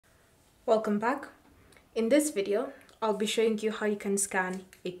Welcome back. In this video, I'll be showing you how you can scan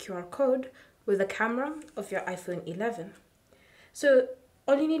a QR code with the camera of your iPhone 11. So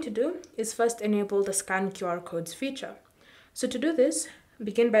all you need to do is first enable the scan QR codes feature. So to do this,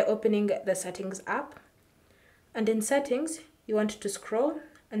 begin by opening the settings app. And in settings, you want to scroll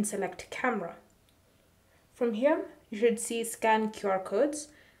and select camera. From here, you should see scan QR codes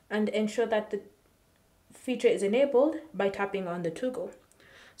and ensure that the feature is enabled by tapping on the toggle.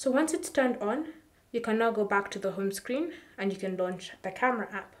 So once it's turned on, you can now go back to the home screen and you can launch the camera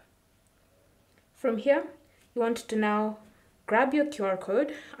app. From here, you want to now grab your QR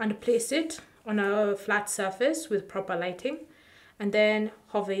code and place it on a flat surface with proper lighting, and then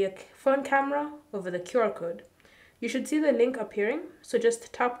hover your phone camera over the QR code. You should see the link appearing, so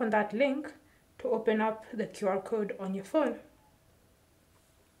just tap on that link to open up the QR code on your phone.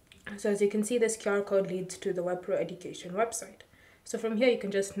 So as you can see, this QR code leads to the WebPro Education website. So from here, you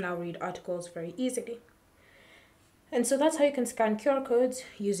can just now read articles very easily. And so that's how you can scan QR codes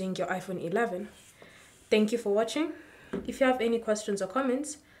using your iPhone 11. Thank you for watching. If you have any questions or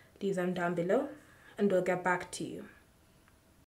comments, leave them down below and we'll get back to you.